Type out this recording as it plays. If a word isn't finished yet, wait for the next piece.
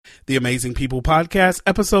The Amazing People Podcast,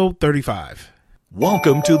 episode 35.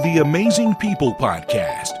 Welcome to the Amazing People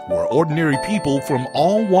Podcast, where ordinary people from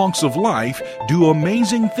all walks of life do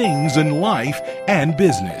amazing things in life and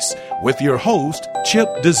business, with your host,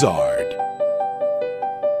 Chip Dizard.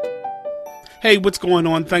 Hey, what's going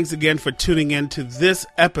on? Thanks again for tuning in to this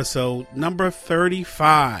episode, number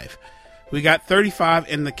 35. We got 35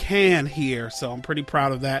 in the can here, so I'm pretty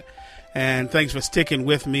proud of that. And thanks for sticking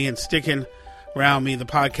with me and sticking around me. The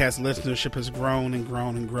podcast listenership has grown and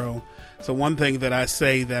grown and grown. So one thing that I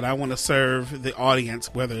say that I want to serve the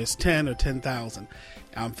audience, whether it's 10 or 10,000,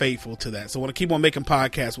 I'm faithful to that. So I want to keep on making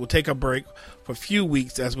podcasts. We'll take a break for a few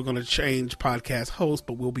weeks as we're going to change podcast hosts,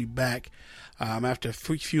 but we'll be back after a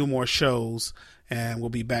few more shows, and we'll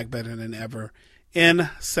be back better than ever in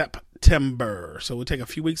September. So we'll take a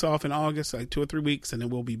few weeks off in August, like 2 or 3 weeks, and then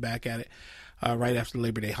we'll be back at it right after the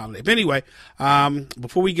Labor Day holiday. But anyway,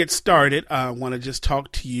 before we get started, I want to just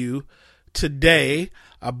talk to you today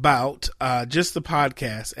about just the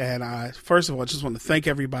podcast. And first of all, I just want to thank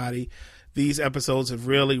everybody. These episodes have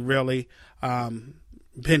really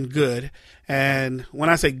been good. And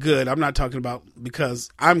when I say good, I'm not talking about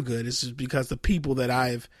because I'm good. It's just because the people that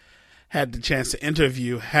I've had the chance to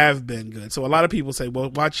interview have been good. So a lot of people say, well,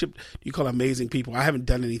 why Chip, do you call amazing people? I haven't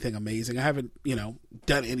done anything amazing. I haven't,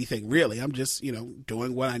 done anything really. I'm just,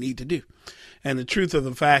 doing what I need to do. And the truth of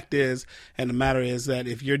the fact is, and the matter is that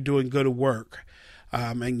if you're doing good work,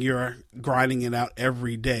 and you're grinding it out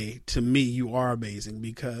every day, to me, you are amazing,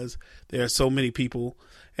 because there are so many people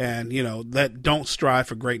and, that don't strive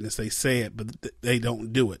for greatness. They say it, but they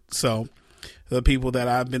don't do it. So the people that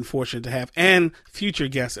I've been fortunate to have, and future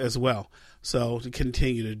guests as well, so to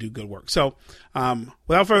continue to do good work. So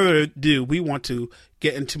without further ado, we want to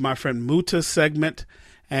get into my friend Muta segment.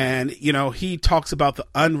 And, he talks about the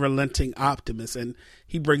unrelenting optimist, and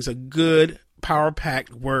he brings a good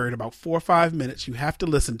power-packed word, about 4 or 5 minutes. You have to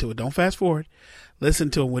listen to it. Don't fast forward. Listen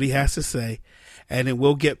to what he has to say, and then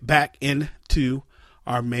we'll get back into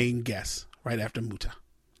our main guest right after Muta.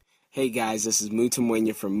 Hey guys, this is Muta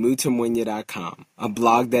Mwenya from mutamwenya.com, a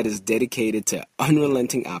blog that is dedicated to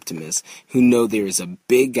unrelenting optimists who know there is a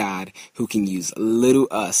big God who can use little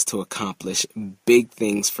us to accomplish big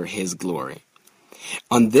things for his glory.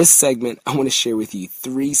 On this segment, I want to share with you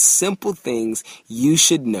 3 simple things you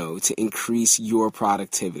should know to increase your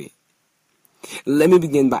productivity. Let me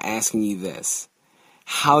begin by asking you this.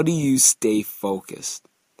 How do you stay focused?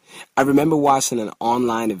 I remember watching an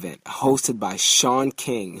online event hosted by Sean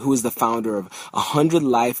King, who is the founder of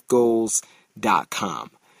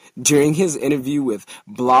 100lifegoals.com. During his interview with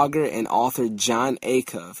blogger and author Jon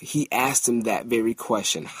Acuff, he asked him that very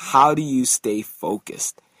question. How do you stay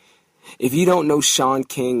focused? If you don't know Sean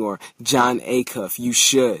King or Jon Acuff, you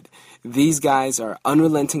should. These guys are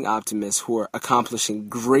unrelenting optimists who are accomplishing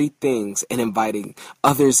great things and inviting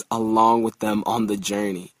others along with them on the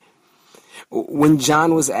journey. When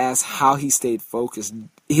John was asked how he stayed focused,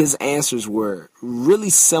 his answers were really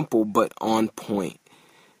simple but on point.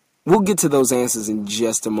 We'll get to those answers in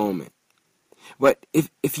just a moment. But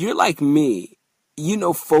if you're like me,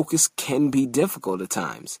 focus can be difficult at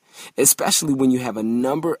times, especially when you have a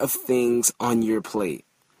number of things on your plate.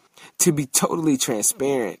 To be totally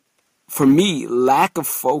transparent, for me, lack of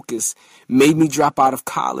focus made me drop out of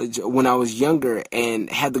college when I was younger and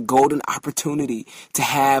had the golden opportunity to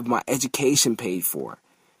have my education paid for.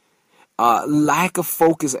 Lack of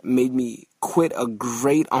focus made me quit a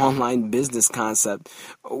great online business concept,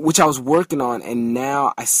 which I was working on, and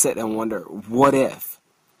now I sit and wonder, what if?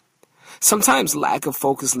 Sometimes lack of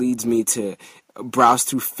focus leads me to browse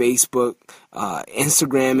through Facebook,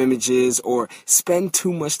 Instagram images, or spend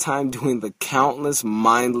too much time doing the countless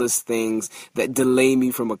mindless things that delay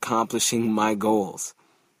me from accomplishing my goals.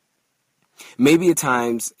 Maybe at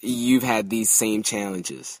times you've had these same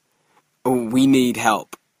challenges. We need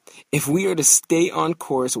help. If we are to stay on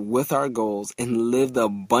course with our goals and live the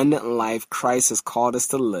abundant life Christ has called us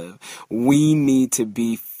to live, we need to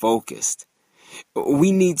be focused.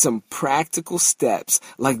 We need some practical steps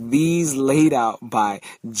like these laid out by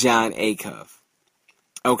Jon Acuff.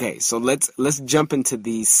 Okay, so let's jump into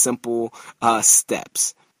these simple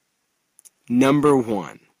steps. Number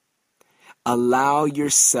 1, allow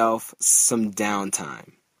yourself some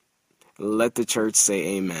downtime. Let the church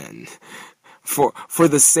say amen. For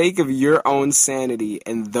the sake of your own sanity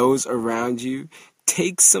and those around you,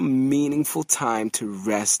 take some meaningful time to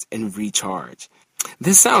rest and recharge.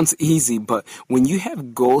 This sounds easy, but when you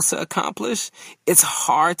have goals to accomplish, it's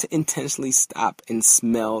hard to intentionally stop and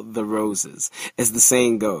smell the roses, as the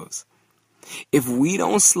saying goes. If we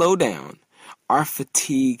don't slow down, our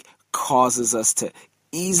fatigue causes us to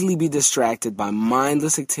easily be distracted by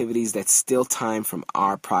mindless activities that steal time from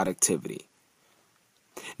our productivity.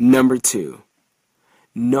 Number 2,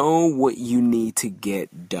 know what you need to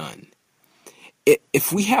get done.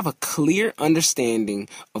 If we have a clear understanding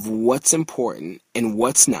of what's important and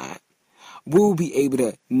what's not, we will be able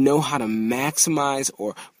to know how to maximize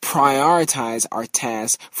or prioritize our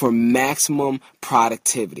tasks for maximum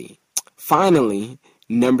productivity. Finally,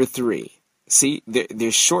 number 3. See,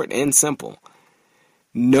 they're short and simple.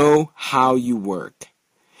 Know how you work.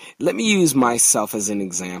 Let me use myself as an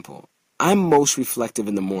example. I'm most reflective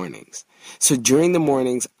in the mornings. So during the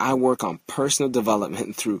mornings, I work on personal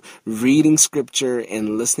development through reading scripture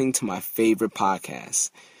and listening to my favorite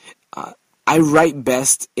podcasts. I write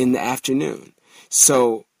best in the afternoon.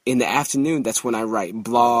 So in the afternoon, that's when I write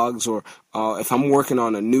blogs, or if I'm working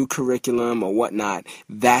on a new curriculum or whatnot,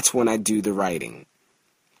 that's when I do the writing.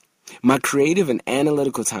 My creative and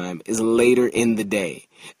analytical time is later in the day.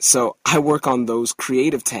 So I work on those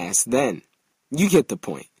creative tasks then. You get the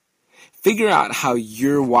point. Figure out how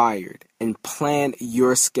you're wired and plan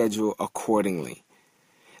your schedule accordingly.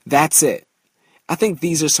 That's it. I think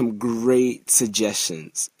these are some great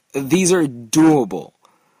suggestions. These are doable.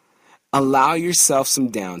 Allow yourself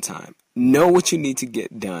some downtime. Know what you need to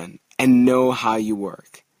get done and know how you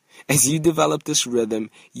work. As you develop this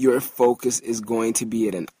rhythm, your focus is going to be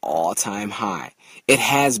at an all-time high. It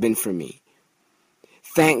has been for me.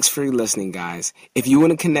 Thanks for listening, guys. If you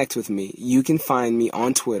want to connect with me, you can find me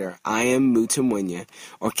on Twitter. I am Mutamunya,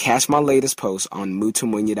 or catch my latest post on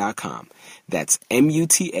mutamunya.com. That's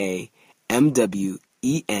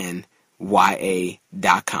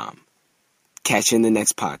MUTAMWENYA.com. Catch you in the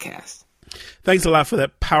next podcast. Thanks a lot for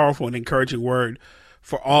that powerful and encouraging word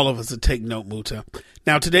for all of us to take note, Muta.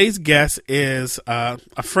 Now, today's guest is a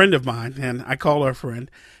friend of mine, and I call her a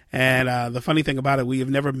friend. And the funny thing about it, we have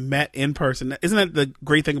never met in person. Isn't that the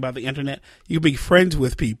great thing about the internet? You can be friends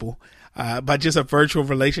with people by just a virtual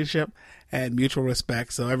relationship and mutual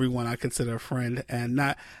respect. So everyone I consider a friend, and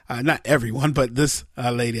not everyone, but this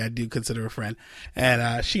lady I do consider a friend.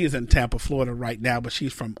 And she is in Tampa, Florida right now, but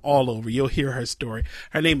she's from all over. You'll hear her story.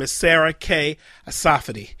 Her name is Sarah K.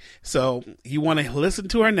 Asafety. So you want to listen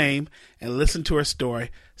to her name and listen to her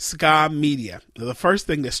story. Ska Media. Now, the first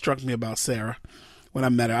thing that struck me about Sarah when I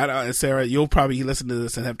met her, Sarah, you'll probably listen to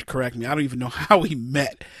this and have to correct me. I don't even know how we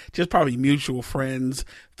met. Just probably mutual friends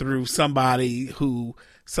through somebody who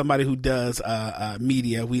does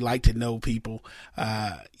media. We like to know people,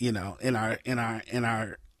 in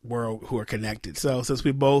our world who are connected. So since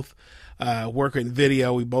we both work in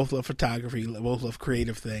video, we both love photography, we both love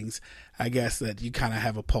creative things, I guess that you kind of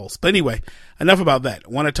have a pulse. But anyway, enough about that. I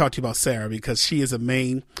want to talk to you about Sarah because she is a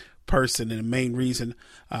main person and a main reason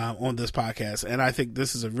on this podcast, and I think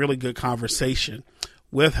this is a really good conversation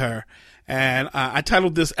with her. And I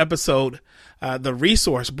titled this episode The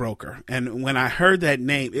Resource Broker, and when I heard that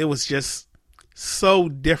name, it was just so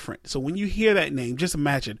different. So when you hear that name, just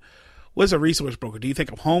imagine, what's a resource broker? Do you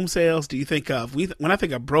think of home sales? Do you think of, when I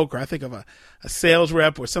think of broker, I think of a sales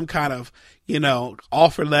rep or some kind of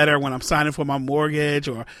offer letter when I'm signing for my mortgage,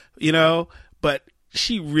 or but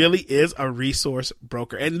she really is a resource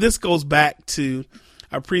broker. And this goes back to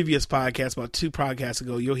our previous podcast, about 2 podcasts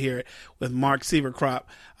ago. You'll hear it with Mark Sieverkrop,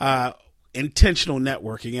 intentional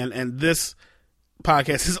networking. And this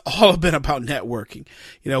podcast has all been about networking,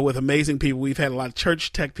 with amazing people. We've had a lot of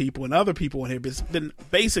church tech people and other people in here, but it's been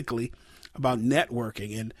basically about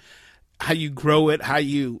networking and how you grow it, how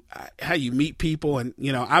you meet people. And,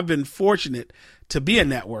 I've been fortunate to be a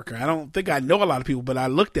networker. I don't think I know a lot of people, but I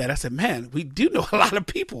looked at it, I said, man, we do know a lot of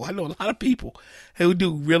people. I know a lot of people who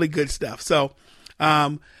do really good stuff. So,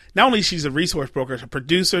 not only she's a resource broker, she's a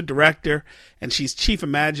producer, director, and she's chief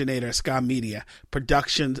imaginator at Ska Media,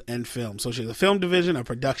 productions and film. So she's a film division, a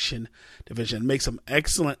production division, makes some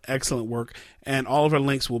excellent, excellent work. And all of her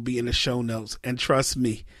links will be in the show notes. And trust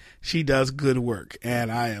me, she does good work,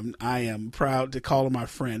 and I am proud to call her my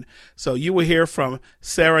friend. So you will hear from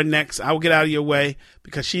Sarah next. I will get out of your way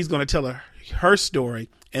because she's going to tell her story,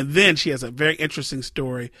 and then she has a very interesting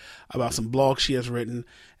story about some blogs she has written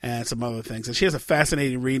and some other things. And she has a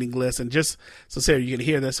fascinating reading list. And just so Sarah, you can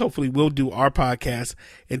hear this. Hopefully, we'll do our podcast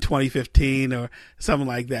in 2015 or something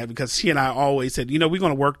like that, because she and I always said, we're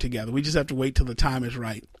going to work together. We just have to wait till the time is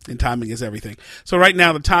right, and timing is everything. So right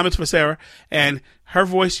now, the time is for Sarah, and her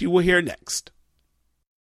voice you will hear next.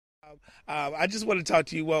 I just want to talk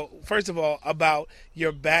to you, well, first of all, about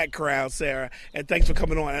your background, Sarah, and thanks for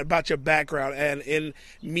coming on, and about your background and in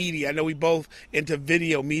media. I know we both into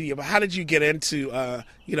video media, but how did you get into,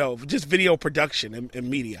 just video production and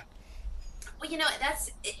media? Well,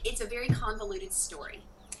 it's a very convoluted story.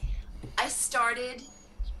 I started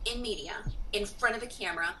in media, in front of a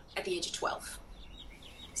camera at the age of 12.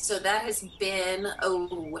 So that has been,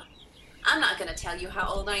 I'm not going to tell you how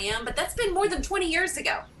old I am, but that's been more than 20 years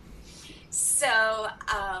ago. So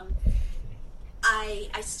I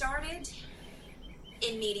started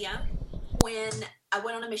in media when I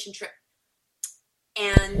went on a mission trip.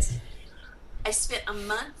 And I spent a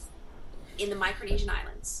month in the Micronesian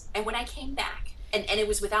Islands. And when I came back, and it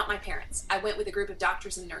was without my parents, I went with a group of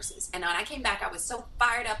doctors and nurses. And when I came back, I was so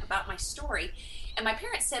fired up about my story. And my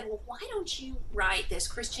parents said, well, why don't you write this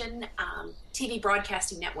Christian TV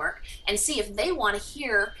broadcasting network and see if they want to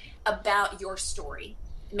hear about your story?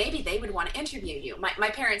 Maybe they would want to interview you. My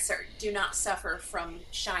parents do not suffer from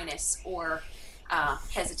shyness or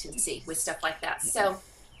hesitancy with stuff like that. So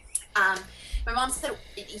my mom said,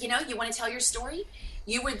 you want to tell your story?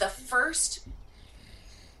 You were the first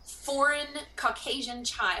foreign Caucasian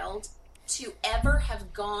child to ever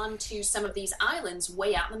have gone to some of these islands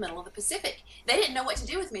way out in the middle of the Pacific. They didn't know what to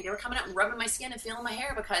do with me. They were coming up and rubbing my skin and feeling my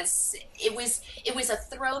hair because it was a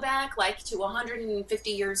throwback like to 150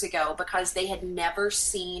 years ago, because they had never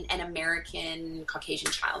seen an American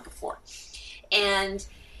Caucasian child before. And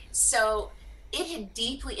so it had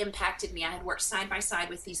deeply impacted me. I had worked side by side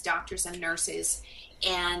with these doctors and nurses,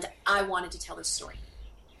 and I wanted to tell this story.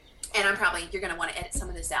 And you're going to want to edit some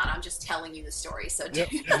of this out. I'm just telling you the story. So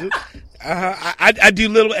I do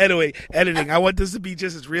little editing. I want this to be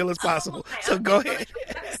just as real as possible. So go ahead.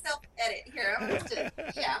 I'm going to self-edit here.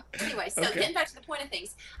 Anyway, so getting back to the point of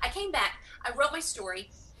things, I came back, I wrote my story,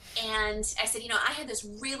 and I said, I had this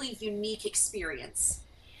really unique experience,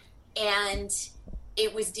 and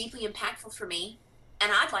it was deeply impactful for me, and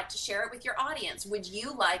I'd like to share it with your audience. Would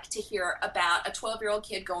you like to hear about a 12-year-old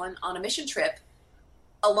kid going on a mission trip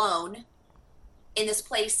alone in this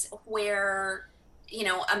place where,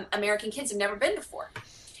 American kids have never been before?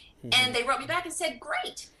 Mm-hmm. And they wrote me back and said,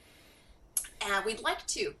 great. We'd like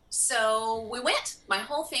to. So we went. My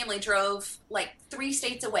whole family drove like 3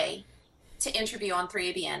 states away to interview on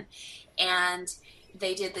 3ABN. And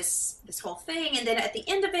they did this whole thing. And then at the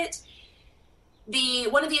end of it,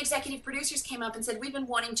 one of the executive producers came up and said, we've been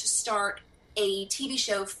wanting to start a TV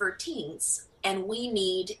show for teens, and we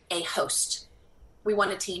need a host. We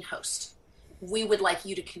want a teen host. We would like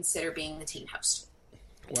you to consider being the teen host.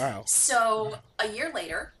 Wow. So a year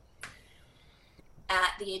later,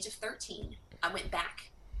 at the age of 13, I went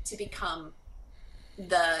back to become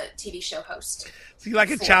the TV show host. So you're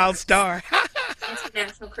like a child star.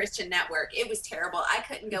 International Christian Network. It was terrible. I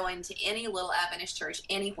couldn't go into any little Adventist church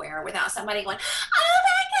anywhere without somebody going, oh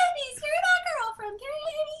my goodness, you're that girl from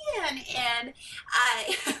Caribbean. And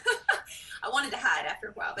I wanted to hide after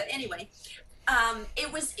a while. But anyway,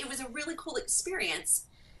 it was a really cool experience.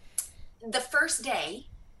 The first day,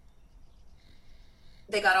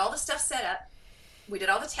 they got all the stuff set up. We did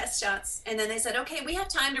all the test shots, and then they said, okay, we have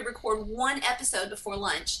time to record 1 episode before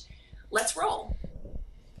lunch. Let's roll.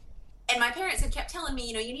 And my parents had kept telling me,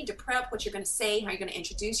 you need to prep what you're going to say, how you're going to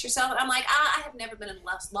introduce yourself. And I'm like, I have never been at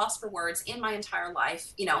a loss for words in my entire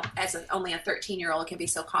life. As only a 13-year-old can be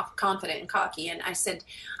so confident and cocky. And I said,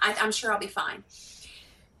 I'm sure I'll be fine.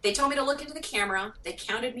 They told me to look into the camera. They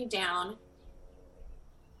counted me down.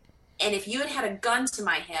 And if you had a gun to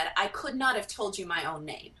my head, I could not have told you my own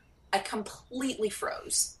name. I completely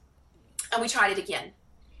froze. And we tried it again.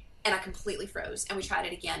 And I completely froze. And we tried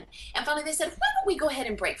it again. And finally they said, why don't we go ahead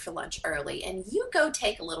and break for lunch early, and you go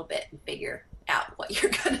take a little bit and figure out what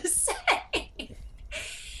you're going to say.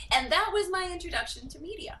 And that was my introduction to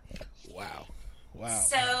media. Wow.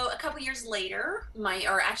 So a couple years later,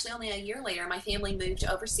 actually only a year later, my family moved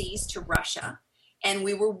overseas to Russia. And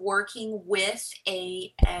we were working with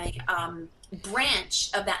a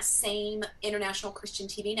branch of that same International Christian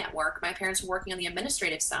TV network. My parents were working on the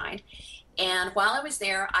administrative side. And while I was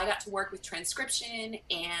there, I got to work with transcription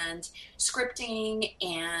and scripting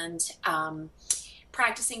and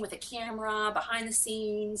practicing with a camera behind the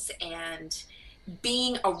scenes and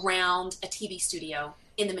being around a TV studio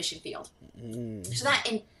in the mission field. Mm. So that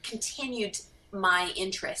continued my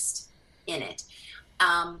interest in it.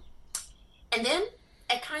 And then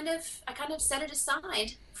I kind of set it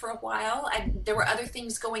aside for a while. There were other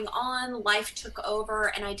things going on. Life took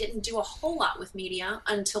over, and I didn't do a whole lot with media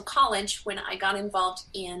until college, when I got involved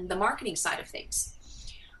in the marketing side of things.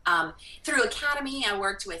 Through Academy, I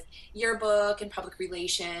worked with yearbook and public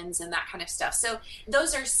relations and that kind of stuff. So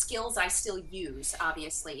those are skills I still use,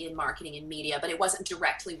 obviously, in marketing and media, but it wasn't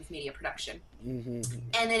directly with media production. Mm-hmm.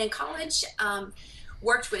 And then in college,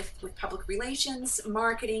 worked with public relations,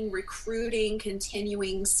 marketing, recruiting,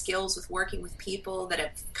 continuing skills with working with people that have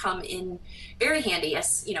come in very handy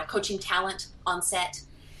as, coaching talent on set.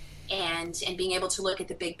 and being able to look at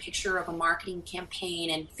the big picture of a marketing campaign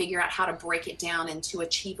and figure out how to break it down into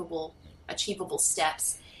achievable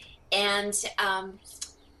steps. And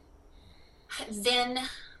then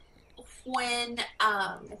when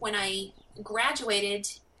I graduated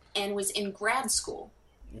and was in grad school,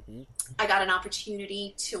 I got an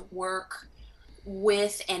opportunity to work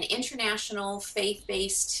with an international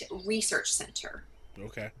faith-based research center.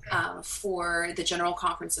 Okay. For the General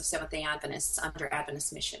Conference of Seventh-day Adventists under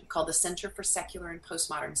Adventist Mission, called the Center for Secular and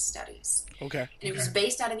Postmodern Studies. Okay. And it was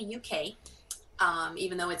based out of the UK,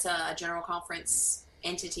 even though it's a General Conference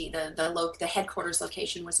entity. The headquarters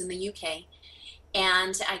location was in the UK.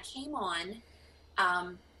 And I came on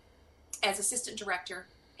as assistant director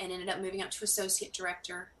and ended up moving up to associate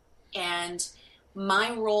director. And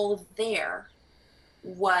my role there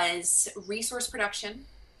was resource production,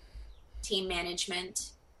 team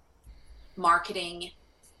management, marketing,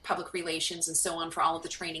 public relations, and so on for all of the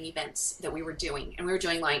training events that we were doing. And we were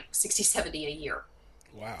doing like 60, 70 a year.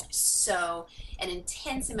 Wow. So an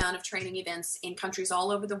intense amount of training events in countries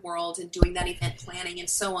all over the world and doing that event planning and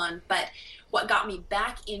so on. But what got me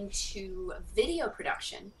back into video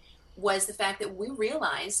production was the fact that we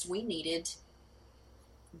realized we needed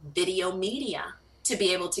video media to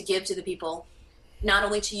be able to give to the people, not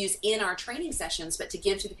only to use in our training sessions, but to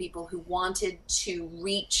give to the people who wanted to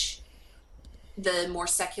reach the more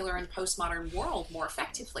secular and postmodern world more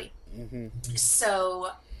effectively.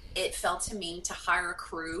 So it fell to me to hire a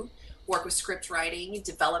crew, work with script writing,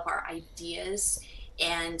 develop our ideas,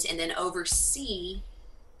 and then oversee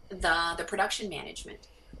the production management.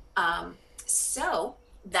 So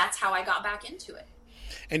that's how I got back into it.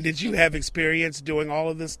 And did you have experience doing all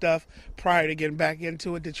of this stuff prior to getting back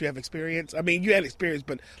into it? Did you have experience? I mean, you had experience,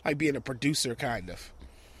 but like being a producer, kind of.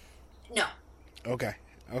 No. Okay.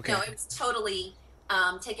 No, it was totally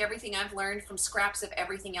take everything I've learned from scraps of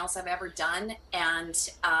everything else I've ever done and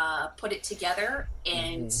put it together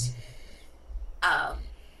and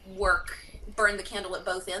burn the candle at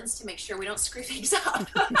both ends to make sure we don't screw things up.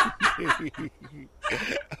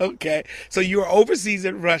 Okay. So you were overseas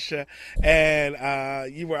in Russia,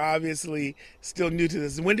 and you were obviously still new to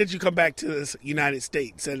this. When did you come back to the United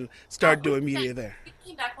States and start doing media there? I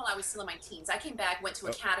came back while I was still in my teens. I came back, went to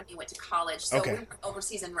academy, went to college. So we were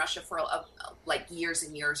overseas in Russia for like years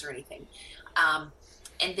and years or anything.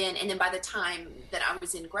 And then by the time that I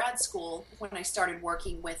was in grad school, when I started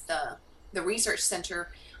working with the research center,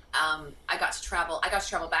 I got to travel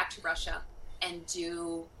back to Russia and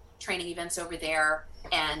do training events over there,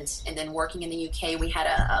 and then working in the UK. We had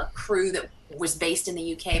a crew that was based in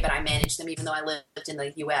the UK, but I managed them even though I lived in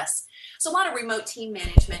the US. So a lot of remote team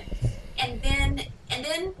management. And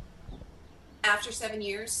then after 7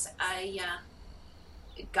 years,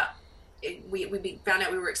 we found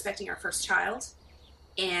out we were expecting our first child,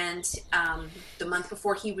 and the month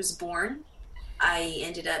before he was born, I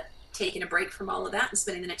ended up taking a break from all of that and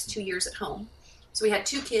spending the next 2 years at home. So we had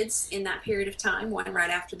 2 kids in that period of time, one right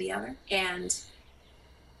after the other. And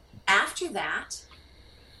after that,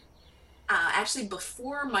 actually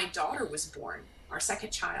before my daughter was born, our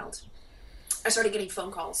second child, I started getting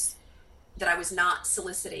phone calls that I was not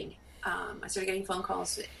soliciting. I started getting phone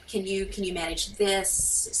calls. Can you manage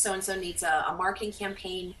this? So-and-so needs a marketing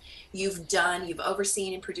campaign. You've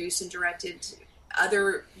overseen and produced and directed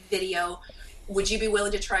other video. Would you be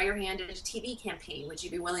willing to try your hand at a TV campaign? Would you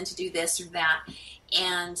be willing to do this or that?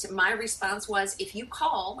 And my response was, if you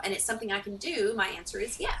call and it's something I can do, my answer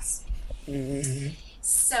is yes. Mm-hmm.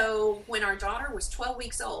 So when our daughter was 12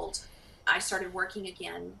 weeks old, I started working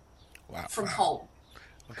again from home.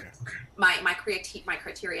 Okay. My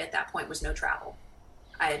criteria at that point was no travel.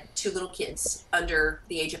 I had 2 little kids under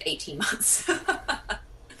the age of 18 months.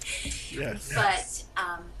 Yes. But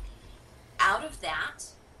out of that,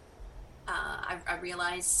 I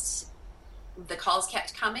realized the calls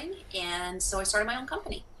kept coming, and so I started my own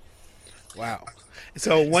company. Wow.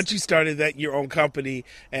 So once you started your own company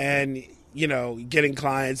and, getting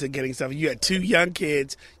clients and getting stuff, you had 2 young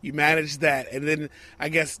kids, you managed that. And then I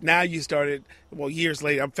guess now you started, years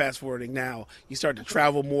later, I'm fast forwarding now, you start to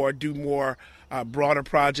travel more, do more broader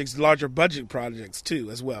projects, larger budget projects too,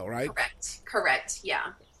 as well, right? Correct.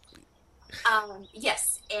 Yeah.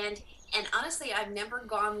 Yes. And honestly, I've never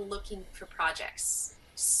gone looking for projects.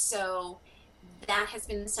 So that has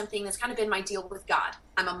been something that's kind of been my deal with God.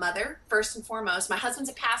 I'm a mother, first and foremost. My husband's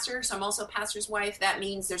a pastor, so I'm also a pastor's wife. That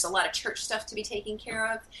means there's a lot of church stuff to be taken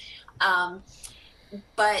care of.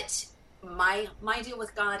 But my deal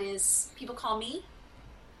with God is people call me,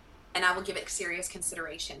 and I will give it serious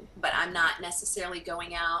consideration. But I'm not necessarily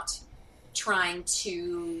going out trying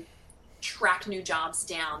to track new jobs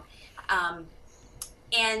down.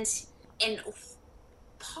 And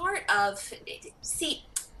part of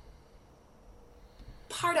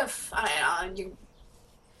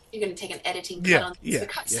you're going to take an editing cut on this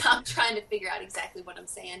because I'm trying to figure out exactly what I'm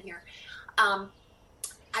saying here.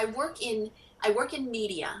 I work in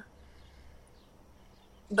media,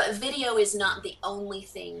 but video is not the only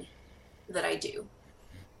thing that I do.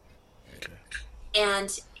 Okay.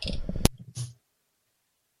 And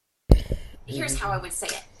here's how I would say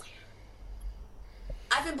it.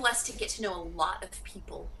 I've been blessed to get to know a lot of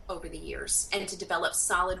people over the years and to develop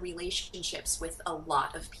solid relationships with a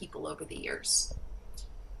lot of people over the years.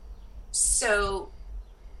 So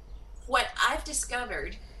what I've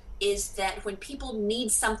discovered is that when people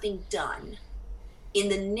need something done in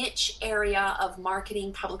the niche area of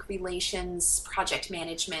marketing, public relations, project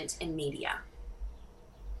management, and media,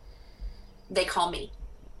 they call me.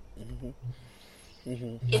 Mm-hmm.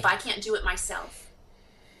 Mm-hmm. If I can't do it myself,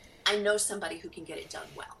 I know somebody who can get it done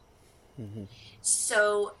well. Mm-hmm.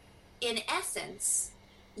 So in essence,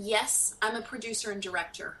 yes, I'm a producer and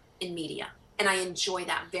director in media, and I enjoy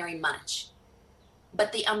that very much.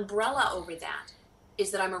 But the umbrella over that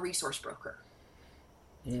is that I'm a resource broker.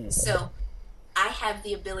 Mm. So I have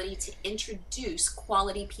the ability to introduce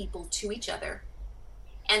quality people to each other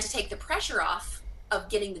and to take the pressure off of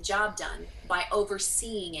getting the job done by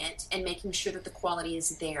overseeing it and making sure that the quality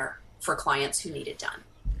is there for clients who need it done.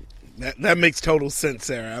 That makes total sense,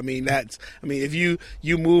 Sarah. If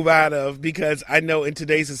you move out of, because I know in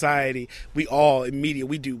today's society, we all in media,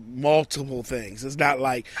 we do multiple things. It's not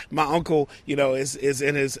like my uncle, is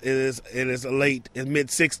in his mid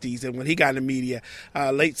 60s, and when he got into media,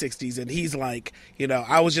 late 60s, and he's like,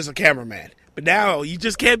 I was just a cameraman. But now you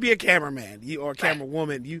just can't be a cameraman or a camera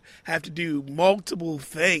woman. You have to do multiple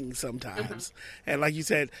things sometimes. Mm-hmm. And like you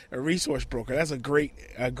said, a resource broker. That's a great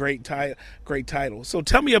title. So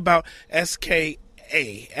tell me about SKA,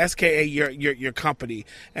 your company,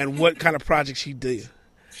 and what kind of projects you do.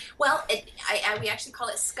 Well, we actually call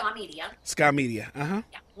it SKA Media. SKA Media. Uh-huh.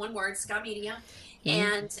 Yeah, one word, SKA Media.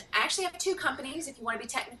 And I actually have two companies, if you want to be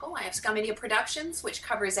technical. I have SKA Media Productions, which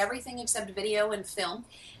covers everything except video and film,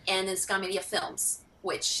 and then SKA Media Films,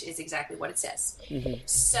 which is exactly what it says. Mm-hmm.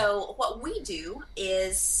 So what we do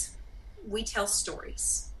is we tell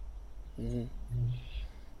stories. Mm-hmm.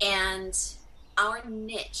 And our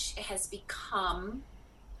niche has become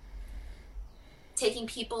taking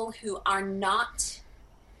people who are not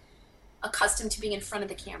accustomed to being in front of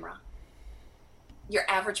the camera. Your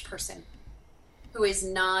average person who is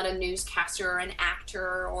not a newscaster or an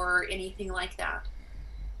actor or anything like that.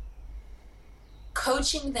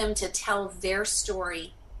 Coaching them to tell their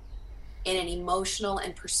story in an emotional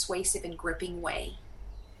and persuasive and gripping way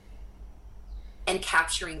and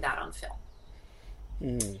capturing that on film.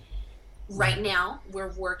 Mm. Right now,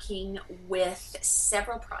 we're working with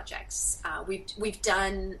several projects. We've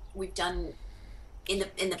done in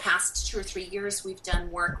the past 2 or 3 years. We've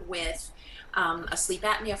done work with a sleep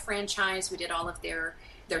apnea franchise. We did all of their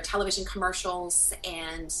television commercials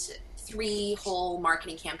and 3 whole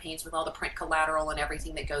marketing campaigns with all the print collateral and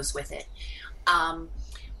everything that goes with it.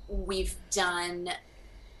 We've done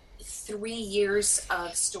 3 years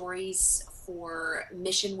of stories for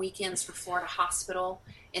mission weekends for Florida Hospital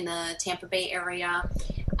in the Tampa Bay area.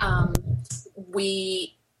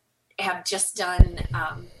 We have just done,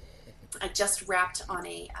 I just wrapped on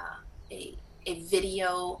a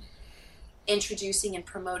video introducing and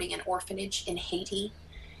promoting an orphanage in Haiti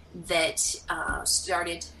that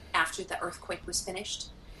started after the earthquake was finished,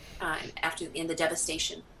 in the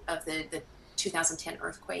devastation of the 2010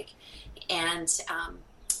 earthquake. And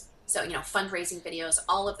so, fundraising videos,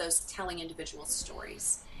 all of those telling individual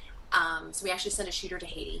stories. So we actually sent a shooter to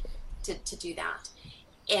Haiti to do that.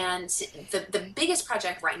 And the biggest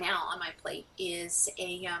project right now on my plate is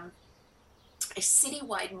a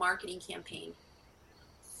citywide marketing campaign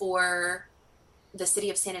for the city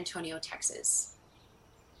of San Antonio, Texas.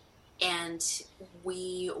 And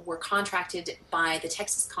we were contracted by the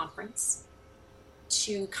Texas Conference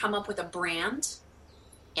to come up with a brand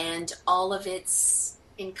and all of its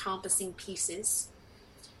encompassing pieces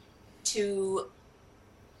to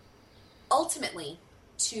ultimately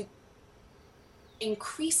to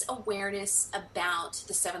increase awareness about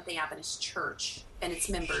the Seventh-day Adventist Church and its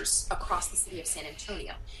members across the city of San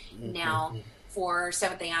Antonio. Mm-hmm. Now, for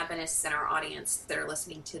Seventh-day Adventists in our audience that are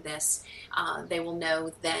listening to this, they will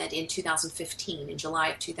know that in July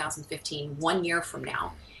of 2015, 1 year from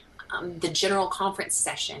now, the General Conference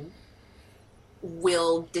session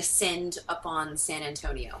will descend upon San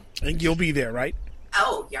Antonio. And you'll be there, right?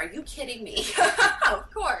 Oh, are you kidding me? Of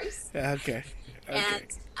course. Okay. And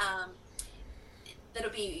that'll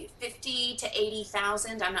be 50 to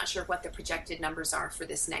 80,000. I'm not sure what the projected numbers are for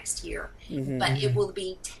this next year, but it will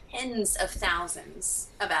be tens of thousands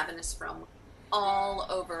of Adventists from all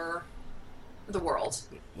over the world.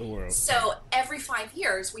 So every 5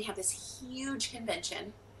 years we have this huge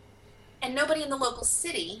convention, and nobody in the local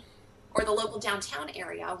city or the local downtown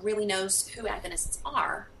area really knows who Adventists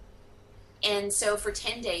are. And so for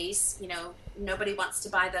 10 days, you know, nobody wants to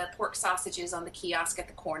buy the pork sausages on the kiosk at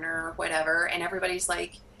the corner or whatever. And everybody's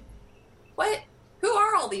like, what? Who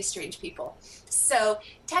are all these strange people? So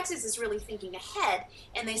Texas is really thinking ahead.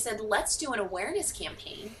 And they said, let's do an awareness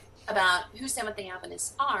campaign about who Seventh-day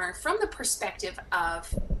Adventists are from the perspective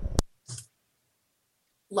of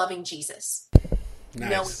loving Jesus,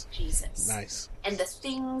 knowing Jesus, and the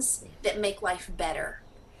things that make life better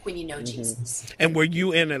when you know Jesus. And were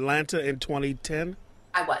you in Atlanta in 2010?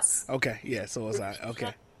 I was. Okay, yeah, so was I.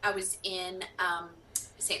 Okay. I was in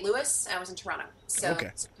St. Louis. I was in Toronto. So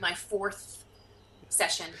it's my fourth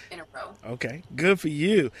session in a row. Okay, good for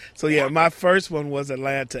you. So yeah, my first one was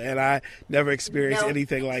Atlanta, and I never experienced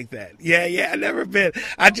anything like that. Yeah, I never been.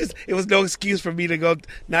 It was no excuse for me to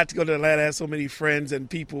not to go to Atlanta. I have so many friends and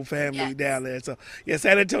people, family down there. So yeah,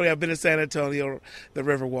 San Antonio. I've been to San Antonio, the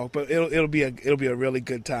Riverwalk, but it'll be a really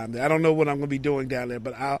good time there. I don't know what I'm going to be doing down there,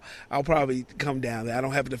 but I'll probably come down there. I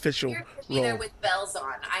don't have an official You're going to be there with bells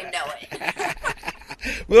on. I know it.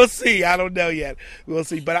 We'll see. I don't know yet. We'll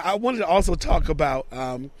see. But I wanted to also talk about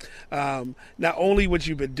not only what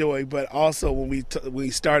you've been doing, but also when we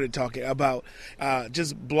started talking about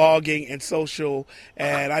just blogging and social.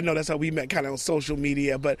 And I know that's how we met, kind of on social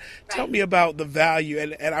media. But tell me about the value.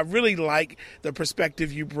 And I really like the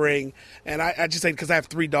perspective you bring. And I just say, because I have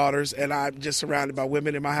 3 daughters and I'm just surrounded by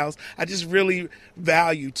women in my house, I just really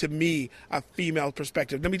value, to me, a female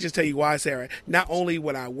perspective. Let me just tell you why, Sarah. Not only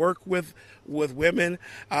when I work with women,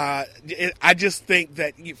 I just think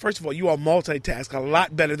that, first of all, you all multitask a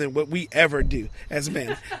lot better than what we ever do as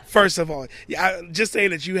men. First of all, just saying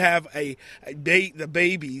that you have the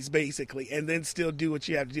babies, basically, and then still do what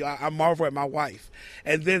you have to do. I marvel at my wife.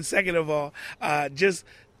 And then second of all, just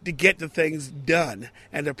to get the things done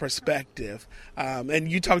and the perspective.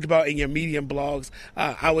 And you talked about in your Medium blogs,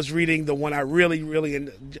 I was reading the one I really, really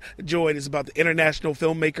enjoyed is about the International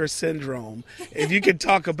Filmmaker Syndrome. If you could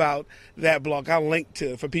talk about that blog, I'll link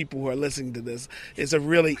to it for people who are listening to this. It's a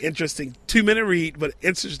really interesting 2-minute read, but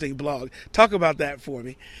interesting blog. Talk about that for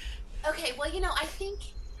me. Okay, well, I think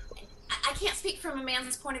I can't speak from a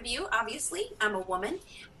man's point of view, obviously. I'm a woman.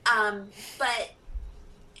 But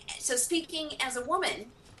so speaking as a woman,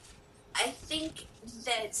 I think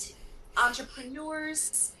that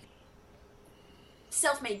entrepreneurs,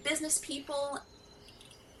 self-made business people,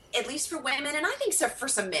 at least for women, and I think so for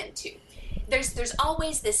some men too, there's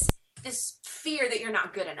always this fear that you're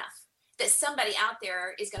not good enough, that somebody out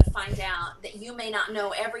there is going to find out that you may not know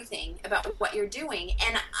everything about what you're doing.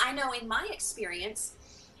 And I know in my experience,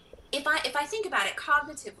 if I think about it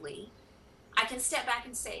cognitively, I can step back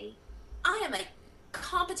and say, I am a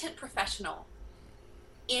competent professional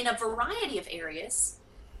in a variety of areas,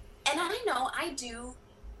 and I know I do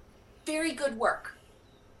very good work.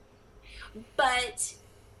 But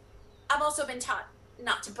I've also been taught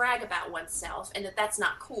not to brag about oneself, and that's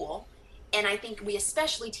not cool. And I think we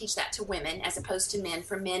especially teach that to women as opposed to men.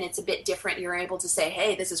 For men, it's a bit different. You're able to say,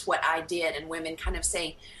 hey, this is what I did. And women kind of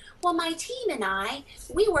say, well, my team and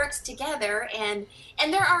we worked together. And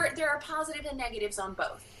there are positive and negatives on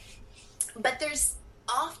both. But there's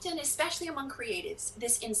often, especially among creatives,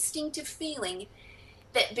 this instinctive feeling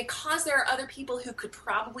that because there are other people who could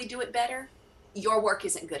probably do it better, your work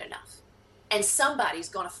isn't good enough. And somebody's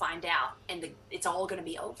going to find out, and it's all going to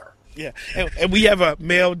be over. Yeah, and we have a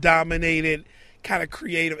male-dominated kind of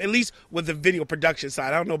creative, at least with the video production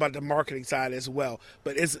side. I don't know about the marketing side as well,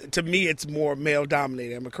 but to me, it's more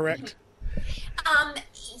male-dominated. Am I correct?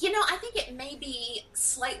 I think it may be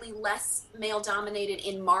slightly less male-dominated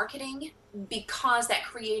in marketing because that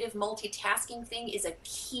creative multitasking thing is a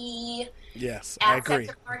key aspect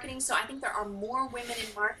of marketing. So I think there are more women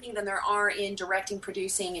in marketing than there are in directing,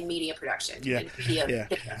 producing, and media production. Yeah.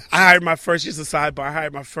 I hired my first, just a sidebar, I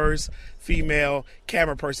hired my first female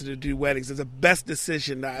camera person to do weddings. It's the best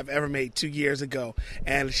decision that I've ever made 2 years ago.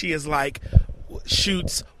 And she is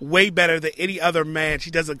shoots way better than any other man. She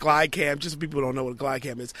does a glide cam, just so people don't know what a glide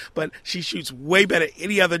cam is, but she shoots way better than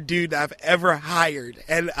any other dude that I've ever hired.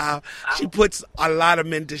 And she puts a lot of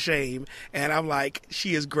men to shame. And I'm like,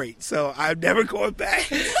 she is great. So I'm never going back.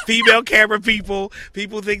 Female camera people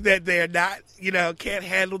think that they're not, can't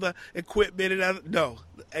handle the equipment and other. No,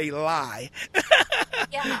 a lie.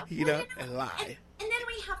 Yeah. A lie. And then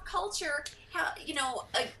we have culture, how,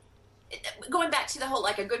 going back to the whole,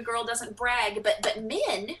 like, a good girl doesn't brag, but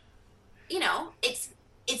men, you know,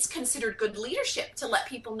 it's considered good leadership to let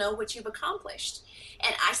people know what you've accomplished.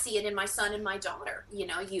 And I see it in my son and my daughter. You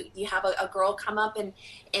know, you have a girl come up and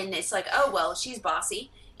it's like, oh, well, she's bossy.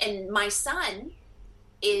 And my son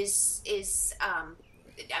is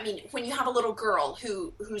I mean, when you have a little girl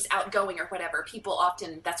who's outgoing or whatever, people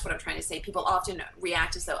often, that's what I'm trying to say, people often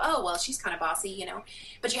react as though, oh, well, she's kind of bossy, you know.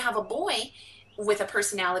 But you have a boy with a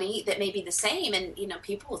personality that may be the same, and, you know,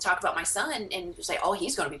 people will talk about my son and say, oh,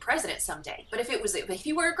 he's going to be president someday. But if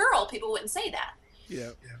he were a girl, people wouldn't say that.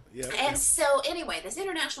 Yeah. And so anyway, this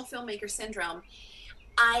international filmmaker syndrome,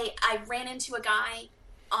 I ran into a guy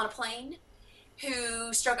on a plane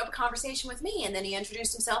who struck up a conversation with me, and then he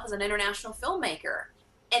introduced himself as an international filmmaker.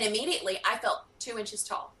 And immediately I felt 2 inches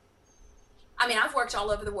tall. I mean, I've worked all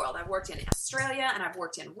over the world. I've worked in Australia, and I've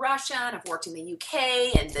worked in Russia, and I've worked in the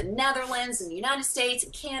UK, and the Netherlands, and the United States,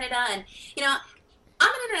 and Canada. And, you know,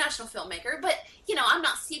 I'm an international filmmaker, but, you know, I'm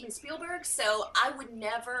not Steven Spielberg, so I would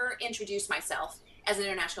never introduce myself as an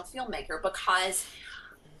international filmmaker, because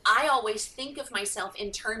I always think of myself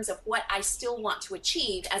in terms of what I still want to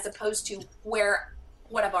achieve as opposed to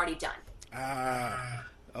what I've already done.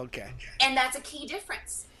 Okay. And that's a key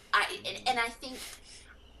difference. I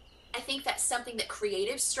think that's something that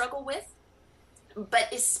creatives struggle with, but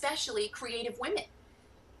especially creative women.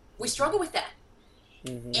 We struggle with that.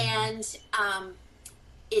 Mm-hmm. And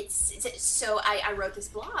so I wrote this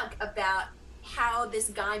blog about how this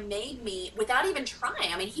guy made me without even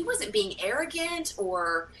trying. I mean, he wasn't being arrogant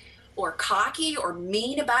or cocky or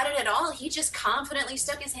mean about it at all. He just confidently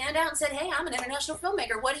stuck his hand out and said, hey, I'm an international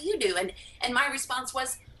filmmaker. What do you do? And my response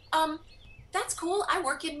was, that's cool. I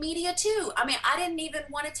work in media too. I mean, I didn't even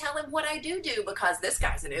want to tell him what I do because this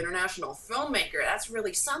guy's an international filmmaker. That's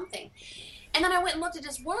really something. And then I went and looked at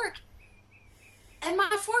his work, and my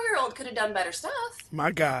 4-year-old could have done better stuff.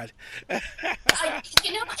 My God. You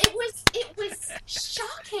know, it was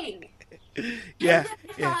shocking. Yeah.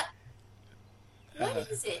 And I thought,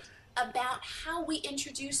 what is it about how we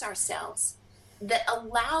introduce ourselves that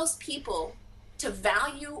allows people to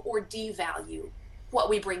value or devalue what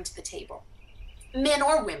we bring to the table, men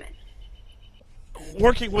or women?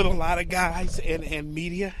 Working with a lot of guys in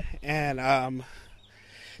media, and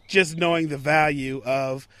just knowing the value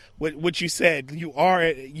of what you said. You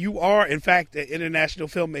are in fact an international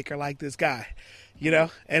filmmaker like this guy, you know,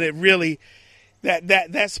 and it really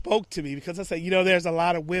that spoke to me, because I said, you know, there's a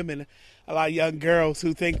lot of women, a lot of young girls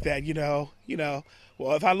who think that, you know,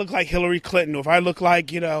 well, if I look like Hillary Clinton, or if I look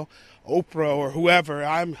like, you know, Oprah or whoever,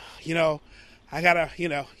 I'm, you know, I gotta, you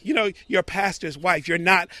know, you're a pastor's wife. You're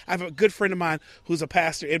not. I have a good friend of mine who's a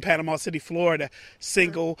pastor in Panama City, Florida,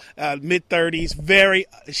 single, mid-30s,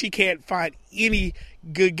 she can't find any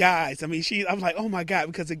good guys. I mean, I'm like, oh my God,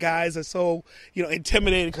 because the guys are so, you know,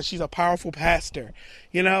 intimidated because she's a powerful pastor,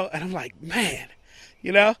 you know, and I'm like, man,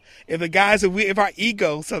 you know, if our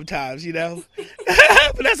ego sometimes, you know,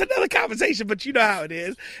 but that's another conversation, but you know how it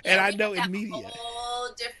is. And I know in media.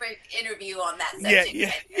 Different interview on that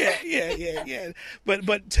subject. Yeah.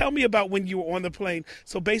 But tell me about when you were on the plane.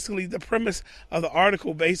 So basically, the premise of the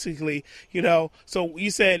article, basically, you know, so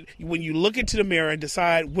you said when you look into the mirror and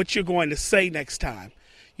decide what you're going to say next time,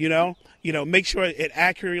 you know, make sure it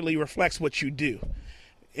accurately reflects what you do,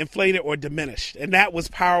 inflated or diminished. And that was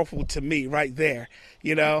powerful to me right there,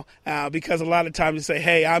 you know, because a lot of times you say,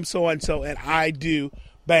 hey, I'm so and so, and I do,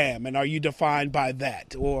 bam, and are you defined by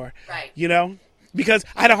that, or right. You know. Because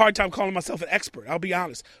I had a hard time calling myself an expert, I'll be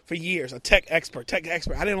honest, for years, a tech expert. I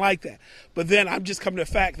didn't like that. But then I'm just coming to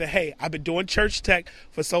the fact that, hey, I've been doing church tech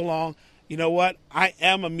for so long. You know what? I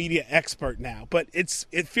am a media expert now. But it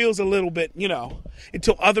feels a little bit, you know,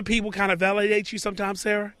 until other people kind of validate you sometimes,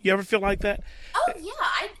 Sarah. You ever feel like that? Oh, yeah.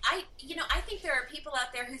 I think there are people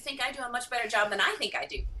out there who think I do a much better job than I think I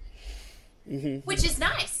do. Mm-hmm. Which is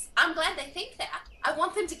nice. I'm glad they think that. I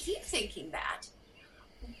want them to keep thinking that.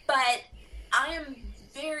 But I am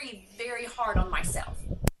very, very hard on myself.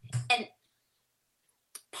 And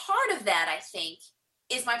part of that, I think,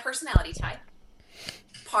 is my personality type.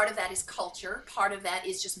 Part of that is culture. Part of that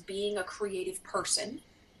is just being a creative person.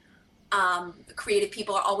 Creative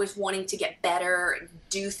people are always wanting to get better,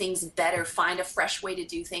 do things better, find a fresh way to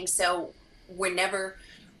do things. So we're never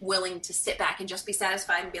willing to sit back and just be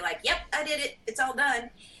satisfied and be like, yep, I did it. It's all done.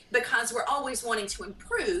 Because we're always wanting to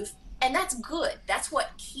improve. And that's good. That's what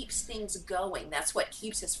keeps things going. That's what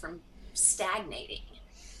keeps us from stagnating.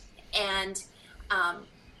 And,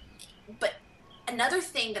 but another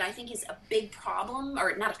thing that I think is a big problem,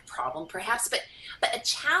 or not a problem perhaps, but a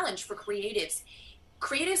challenge for creatives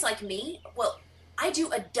like me, well, I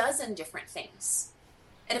do a dozen different things.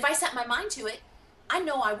 And if I set my mind to it, I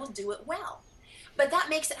know I will do it well. But that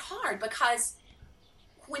makes it hard, because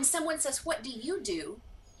when someone says, what do you do?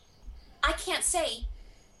 I can't say,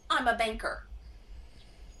 I'm a banker,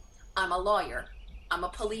 I'm a lawyer, I'm a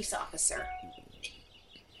police officer.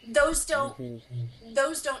 Those don't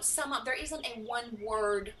sum up. There isn't a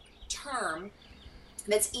one-word term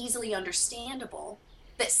that's easily understandable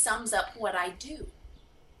that sums up what I do.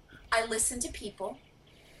 I listen to people.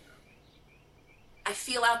 I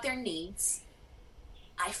feel out their needs.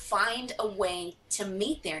 I find a way to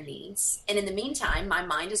meet their needs. And in the meantime, my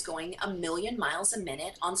mind is going a million miles a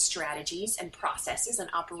minute on strategies and processes and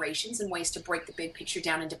operations and ways to break the big picture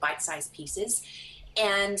down into bite-sized pieces.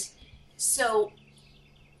 And so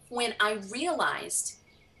when I realized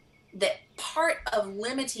that part of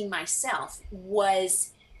limiting myself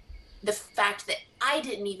was the fact that I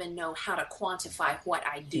didn't even know how to quantify what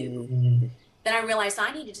I do, then I realized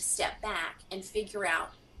I needed to step back and figure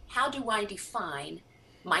out, how do I define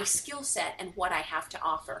my skill set and what I have to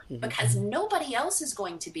offer? Because nobody else is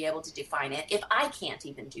going to be able to define it if I can't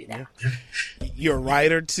even do that. You're a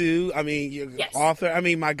writer too. I mean, you're an author. I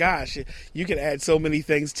mean, my gosh, you can add so many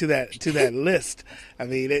things to that list. I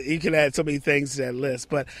mean, you can add so many things to that list.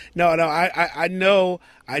 But no, I know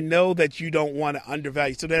that you don't want to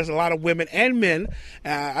undervalue. So there's a lot of women and men.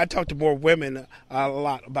 I talk to more women a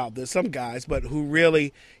lot about this. Some guys, but who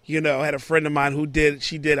really, had a friend of mine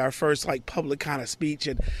she did our first like public kind of speech,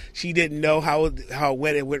 and she didn't know how it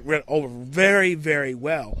went. It went over very, very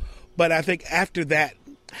well. But I think after that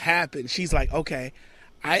happened, she's like, okay,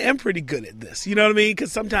 I am pretty good at this. You know what I mean?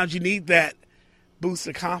 Because sometimes you need that boost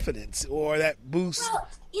of confidence or that boost. Well,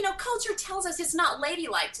 culture tells us it's not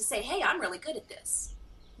ladylike to say, hey, I'm really good at this.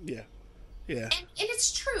 Yeah. And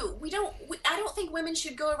it's true. I don't think women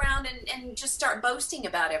should go around and just start boasting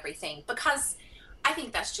about everything, because I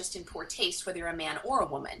think that's just in poor taste, whether you're a man or a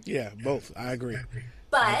woman. Yeah, both. I agree.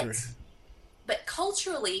 But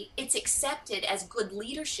culturally, it's accepted as good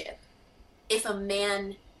leadership if a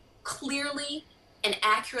man clearly and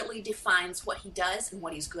accurately defines what he does and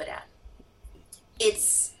what he's good at.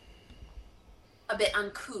 It's a bit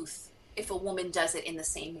uncouth if a woman does it in the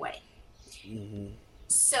same way.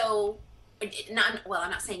 So,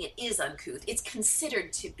 I'm not saying it is uncouth. It's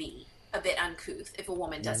considered to be a bit uncouth if a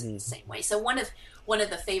woman does it the same way. So one of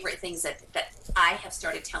the favorite things that I have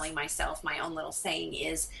started telling myself, my own little saying,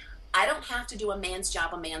 is I don't have to do a man's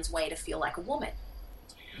job a man's way to feel like a woman.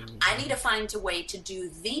 I need to find a way to do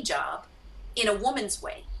the job in a woman's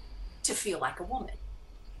way to feel like a woman.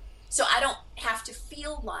 So I don't have to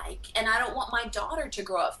feel like, and I don't want my daughter to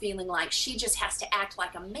grow up feeling like she just has to act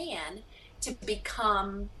like a man to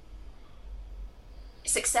become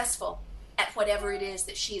successful at whatever it is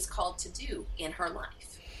that she is called to do in her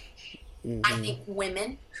life. I think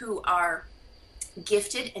women who are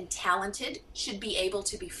gifted and talented should be able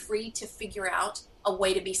to be free to figure out a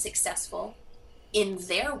way to be successful in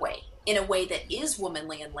their way, in a way that is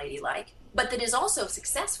womanly and ladylike, but that is also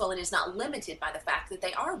successful and is not limited by the fact that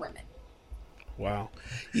they are women. Wow.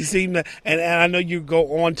 You seem to, and I know you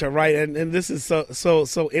go on to write, and this is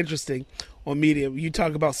so interesting on Medium. You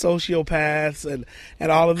talk about sociopaths and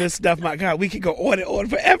all of this stuff. My God, we could go on and on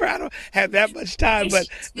forever. I don't have that much time, but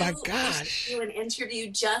my gosh. Do an interview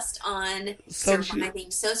just on surviving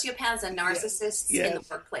sociopaths and narcissists in the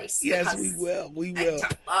workplace. Yes, we will. I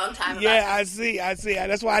talked a long time about that. I see.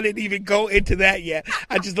 That's why I didn't even go into that yet.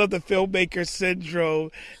 I just love the filmmaker syndrome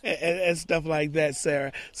and stuff like that,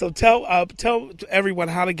 Sarah. So tell everyone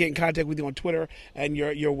how to get in contact with you on Twitter and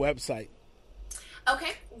your website.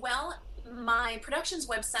 Okay, well, my productions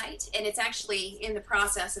website, and it's actually in the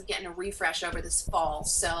process of getting a refresh over this fall,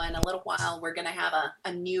 so in a little while we're going to have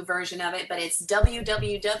a new version of it, but it's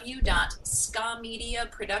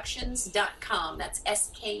www.SKAmediaproductions.com. That's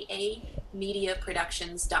SKA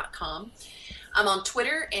mediaproductions.com. I'm on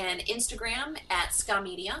Twitter and Instagram at Ska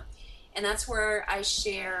Media, and that's where I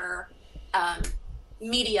share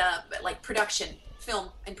media, like production, film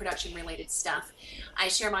and production related stuff. I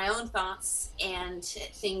share my own thoughts and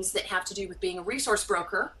things that have to do with being a resource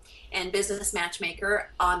broker and business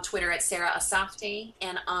matchmaker on Twitter at Sarah Asafte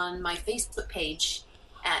and on my Facebook page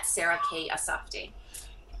at Sarah K. Asafte.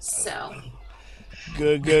 So.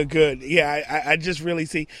 Good. Yeah, I just really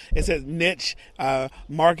see it says niche,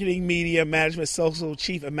 marketing, media, management, social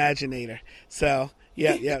chief imaginator. So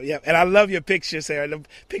yeah. And I love your pictures, Sarah. The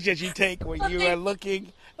pictures you take when you are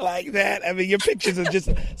looking like that. I mean, your pictures are just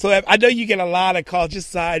so. I know you get a lot of calls.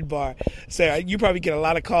 Just sidebar, Sarah. You probably get a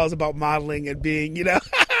lot of calls about modeling and being,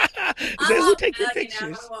 Who take your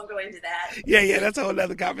pictures? I won't go into that. Yeah, that's a whole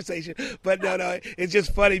other conversation. But no, it's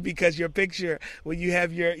just funny because your picture, when you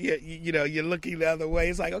have your you're looking the other way,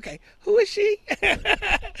 it's like, okay, who is she?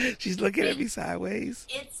 She's looking at me sideways.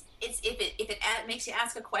 It's if it makes you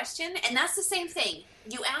ask a question, and that's the same thing.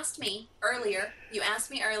 You asked me earlier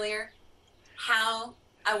how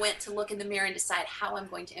I went to look in the mirror and decide how I'm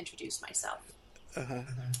going to introduce myself.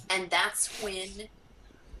 And that's when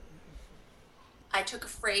I took a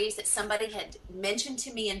phrase that somebody had mentioned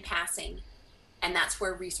to me in passing, and that's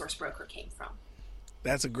where resource broker came from.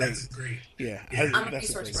 That's great. Yeah. I'm a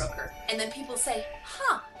resource broker. And then people say,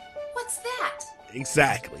 what's that?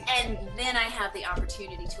 Exactly. And then I have the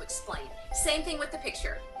opportunity to explain. Same thing with the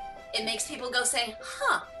picture. It makes people go say,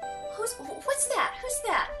 what's that? Who's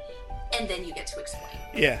that? And then you get to explain.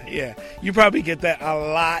 Yeah. You probably get that a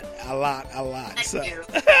lot. Thank you.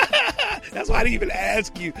 That's why I didn't even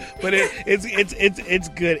ask you. But it's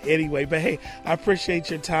good anyway. But hey, I appreciate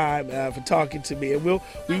your time for talking to me. And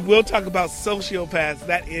we will talk about sociopaths.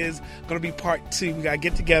 That is going to be part 2. We got to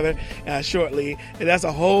get together shortly. And that's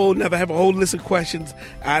a whole list of questions.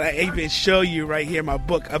 I even show you right here in my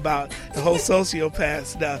book about the whole sociopath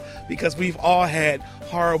stuff, because we've all had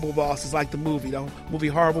horrible bosses, like the movie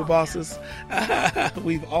Horrible Bosses.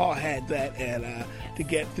 We've all had that, and to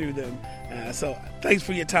get through them. So thanks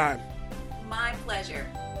for your time. My pleasure.